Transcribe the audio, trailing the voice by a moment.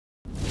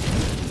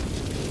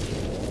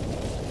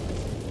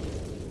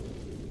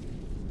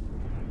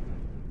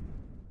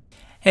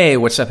Hey,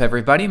 what's up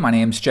everybody? My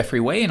name is Jeffrey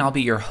Way and I'll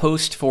be your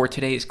host for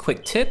today's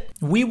quick tip.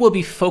 We will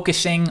be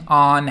focusing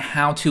on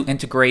how to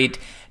integrate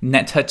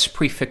NetTouch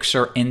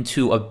Prefixir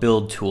into a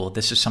build tool.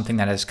 This is something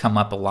that has come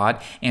up a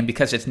lot, and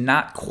because it's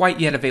not quite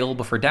yet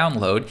available for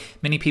download,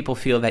 many people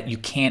feel that you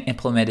can't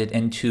implement it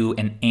into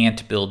an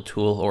Ant build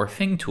tool or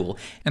Phing tool,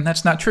 and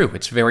that's not true.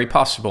 It's very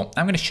possible.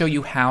 I'm going to show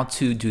you how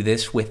to do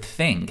this with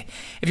Phing.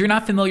 If you're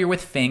not familiar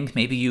with Phing,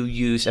 maybe you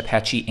use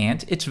Apache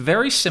Ant. It's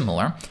very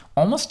similar,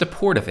 almost a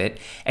port of it,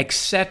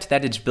 except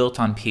that it's built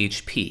on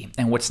PHP.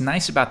 And what's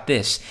nice about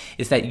this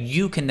is that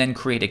you can then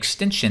create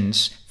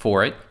extensions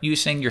for it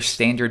using your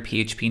standard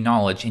PHP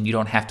knowledge, and you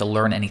don't have to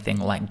learn anything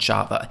like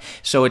Java.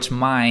 So it's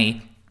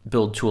my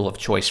build tool of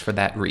choice for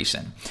that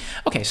reason.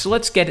 Okay, so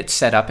let's get it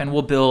set up, and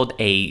we'll build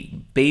a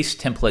base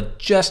template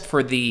just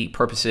for the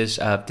purposes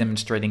of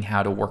demonstrating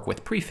how to work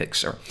with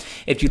Prefixir.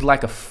 If you'd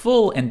like a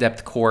full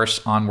in-depth course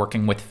on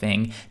working with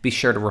Phing, be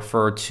sure to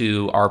refer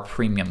to our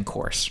premium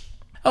course.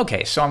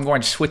 Okay, so I'm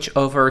going to switch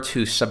over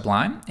to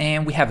Sublime,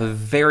 and we have a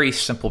very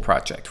simple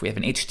project. We have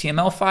an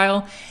HTML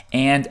file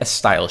and a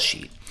style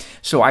sheet.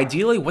 So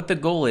ideally what the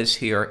goal is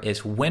here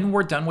is when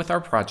we're done with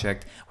our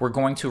project, we're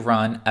going to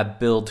run a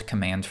build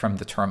command from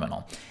the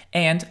terminal.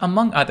 And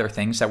among other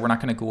things that we're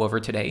not going to go over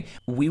today,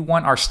 we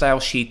want our style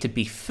sheet to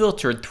be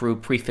filtered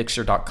through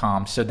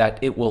Prefxir.com so that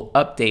it will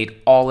update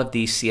all of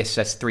these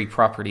CSS3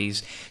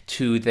 properties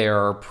to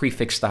their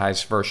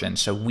Prefixize version,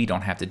 so we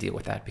don't have to deal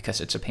with that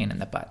because it's a pain in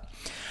the butt.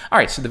 All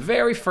right, so the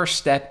very first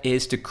step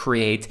is to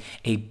create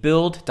a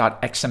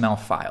build.xml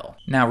file.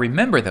 Now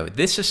remember though,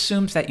 this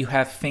assumes that you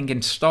have Phing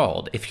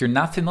installed. If you're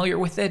not familiar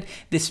with it,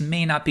 this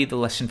may not be the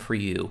lesson for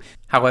you.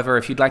 However,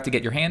 if you'd like to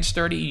get your hands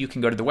dirty, you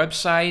can go to the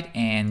website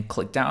and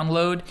click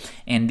download,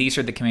 and these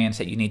are the commands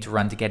that you need to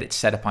run to get it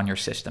set up on your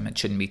system. It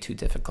shouldn't be too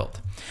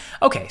difficult.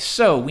 Okay,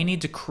 so we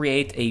need to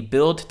create a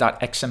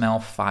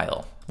build.xml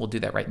file. We'll do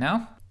that right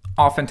now.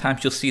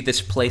 Oftentimes you'll see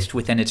this placed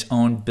within its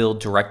own build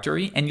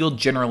directory, and you'll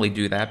generally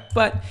do that,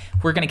 but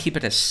we're going to keep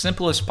it as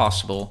simple as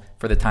possible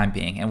for the time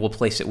being, and we'll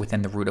place it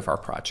within the root of our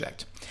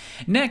project.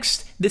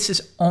 Next, this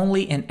is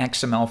only an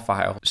XML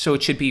file, so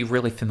it should be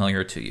really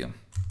familiar to you.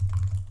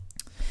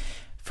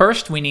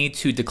 First, we need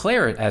to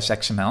declare it as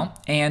XML,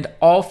 and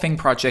all Phing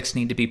projects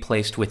need to be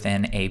placed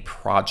within a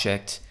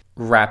project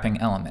wrapping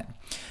element.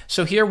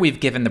 So here we've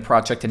given the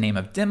project a name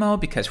of demo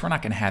because we're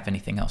not going to have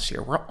anything else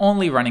here. We're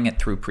only running it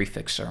through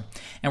Prefixir,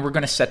 and we're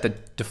going to set the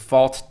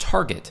default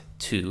target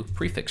to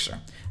Prefixir.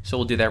 So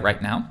we'll do that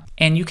right now.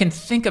 And you can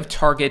think of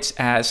targets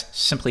as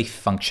simply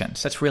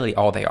functions. That's really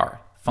all they are,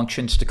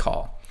 functions to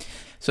call.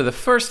 So the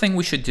first thing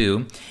we should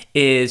do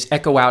is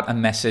echo out a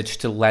message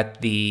to let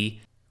the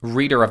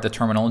reader of the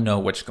terminal know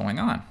what's going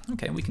on.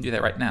 Okay, we can do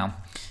that right now.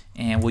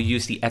 And we'll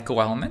use the echo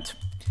element,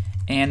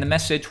 and the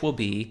message will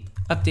be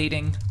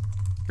updating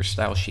your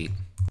style sheet,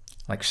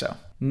 like so.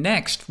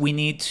 Next, we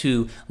need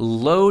to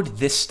load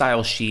this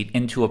style sheet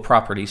into a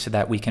property so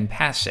that we can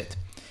pass it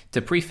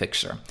to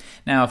Prefixir.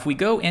 Now, if we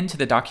go into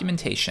the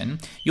documentation,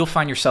 you'll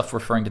find yourself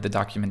referring to the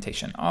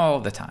documentation all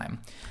the time.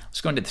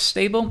 Let's go into the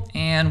stable,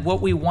 and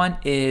what we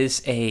want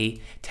is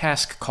a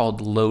task called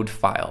load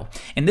file.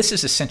 And this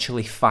is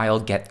essentially file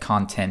get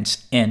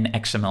contents in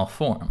XML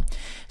form.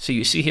 So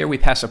you see here we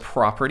pass a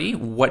property,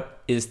 what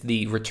is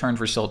the returned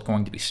result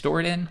going to be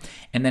stored in,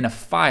 and then a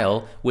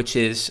file, which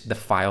is the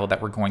file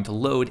that we're going to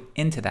load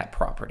into that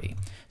property.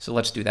 So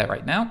let's do that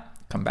right now.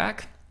 Come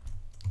back,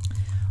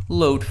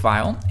 load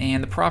file,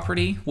 and the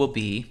property will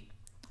be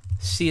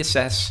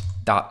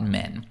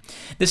css.min.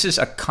 This is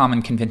a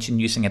common convention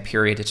using a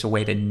period. It's a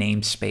way to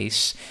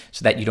namespace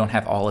so that you don't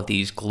have all of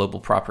these global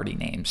property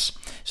names.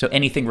 So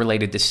anything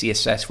related to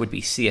CSS would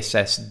be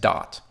css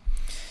dot.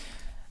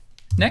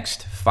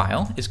 Next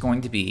file is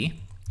going to be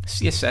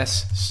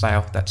css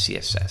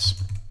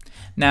style.css.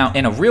 Now,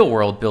 in a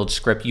real-world build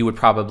script, you would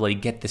probably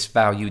get this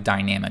value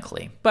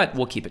dynamically, but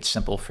we'll keep it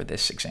simple for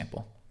this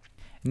example.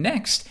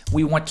 Next,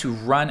 we want to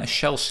run a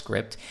shell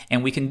script,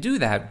 and we can do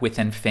that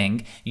within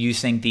Phing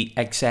using the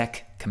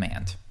exec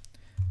command.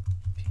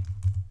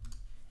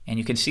 And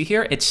you can see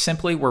here, it's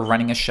simply we're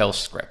running a shell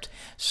script.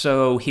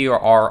 So here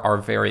are our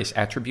various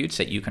attributes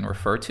that you can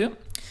refer to.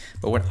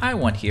 But what I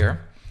want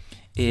here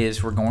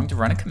is we're going to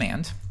run a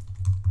command,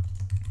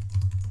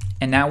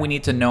 and now we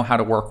need to know how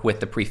to work with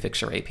the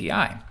Prefixir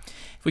API.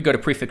 If we go to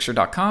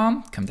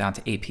prefxir.com, come down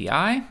to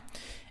API,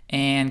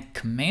 and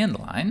command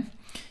line,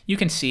 you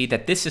can see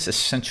that this is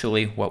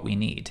essentially what we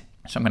need.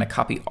 So I'm going to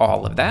copy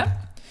all of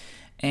that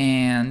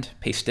and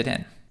paste it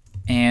in.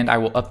 And I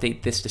will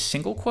update this to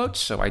single quotes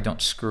so I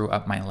don't screw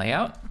up my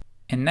layout.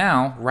 And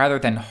now, rather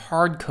than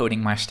hard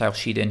coding my style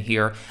sheet in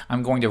here,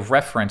 I'm going to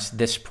reference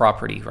this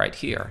property right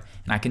here.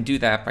 And I can do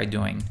that by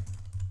doing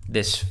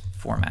this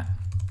format,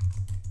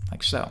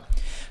 like so.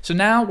 So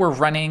now we're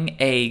running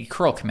a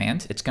curl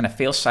command. It's going to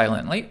fail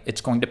silently. It's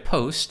going to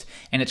post,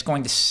 and it's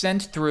going to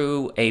send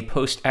through a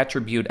post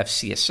attribute of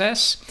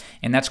CSS,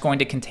 and that's going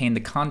to contain the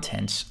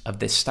contents of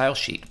this style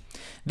sheet.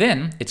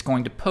 Then it's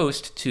going to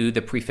post to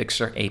the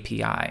Prefixir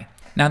API.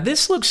 Now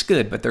this looks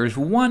good, but there's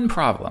one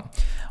problem.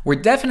 We're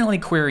definitely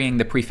querying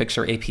the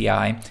Prefxir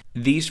API.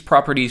 These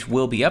properties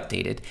will be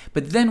updated,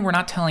 but then we're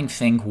not telling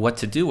Phing what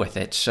to do with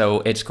it, so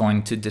it's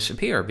going to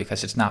disappear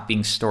because it's not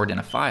being stored in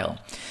a file.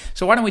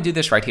 So why don't we do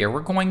this right here? We're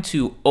going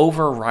to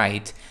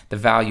overwrite the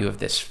value of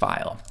this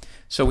file.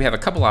 So we have a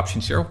couple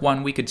options here.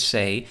 One, we could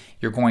say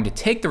you're going to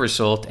take the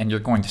result and you're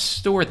going to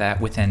store that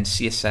within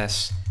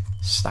CSS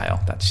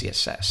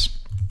style.css.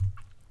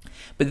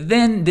 But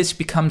then this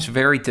becomes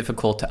very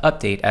difficult to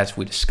update, as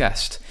we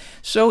discussed.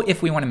 So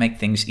if we want to make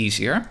things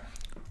easier,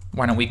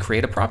 why don't we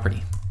create a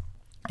property?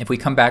 If we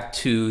come back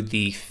to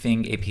the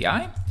Phing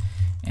API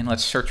and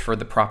let's search for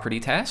the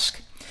property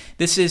task,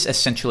 this is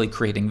essentially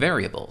creating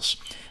variables.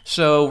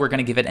 So we're going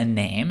to give it a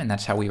name, and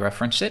that's how we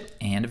reference it,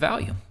 and a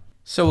value.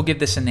 So we'll give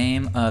this a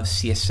name of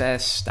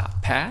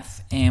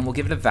css.path, and we'll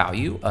give it a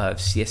value of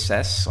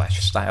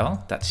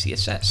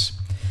css/style.css.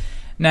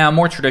 Now,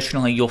 more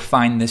traditionally, you'll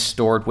find this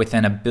stored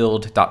within a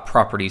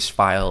build.properties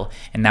file,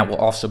 and that will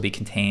also be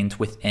contained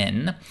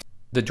within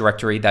the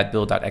directory that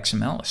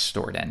build.xml is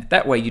stored in.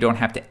 That way, you don't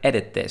have to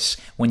edit this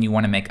when you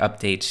want to make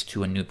updates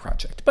to a new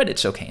project, but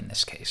it's okay in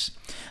this case.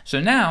 So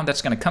now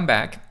that's going to come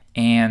back,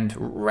 and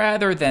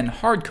rather than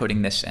hard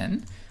coding this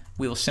in,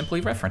 we will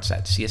simply reference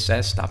that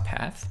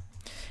css.path,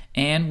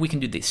 and we can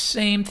do the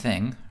same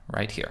thing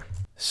right here.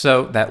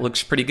 So that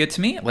looks pretty good to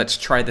me. Let's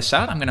try this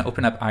out. I'm going to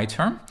open up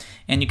iTerm,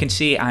 and you can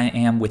see I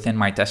am within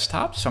my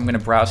desktop. So I'm going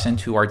to browse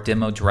into our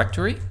demo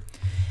directory.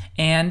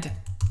 And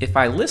if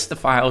I list the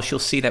files, you'll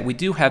see that we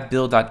do have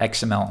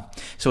build.xml.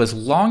 So as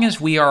long as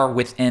we are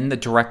within the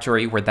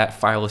directory where that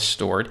file is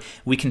stored,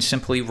 we can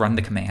simply run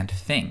the command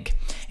Phing.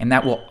 And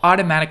that will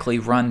automatically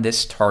run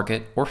this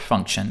target or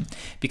function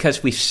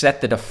because we've set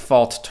the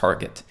default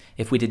target.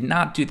 If we did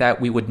not do that,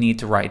 we would need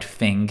to write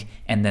Phing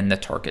and then the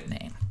target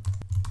name.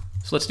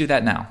 So let's do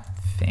that now,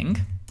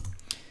 Phing.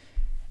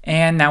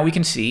 And now we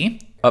can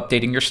see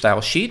updating your style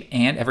sheet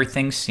and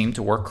everything seemed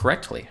to work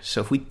correctly.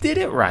 So if we did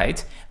it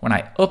right, when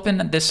I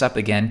open this up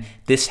again,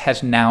 this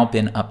has now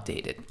been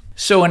updated.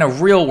 So in a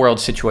real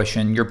world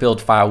situation, your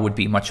build file would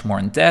be much more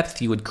in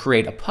depth. You would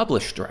create a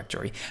publish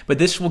directory, but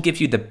this will give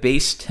you the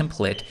base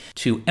template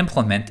to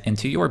implement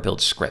into your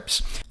build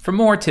scripts. For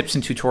more tips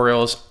and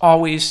tutorials,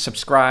 always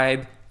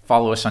subscribe,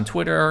 follow us on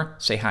Twitter,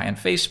 say hi on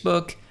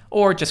Facebook,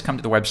 or just come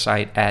to the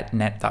website at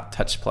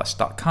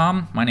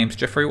net.tutsplus.com. My name's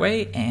Jeffrey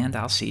Way, and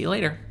I'll see you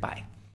later. Bye.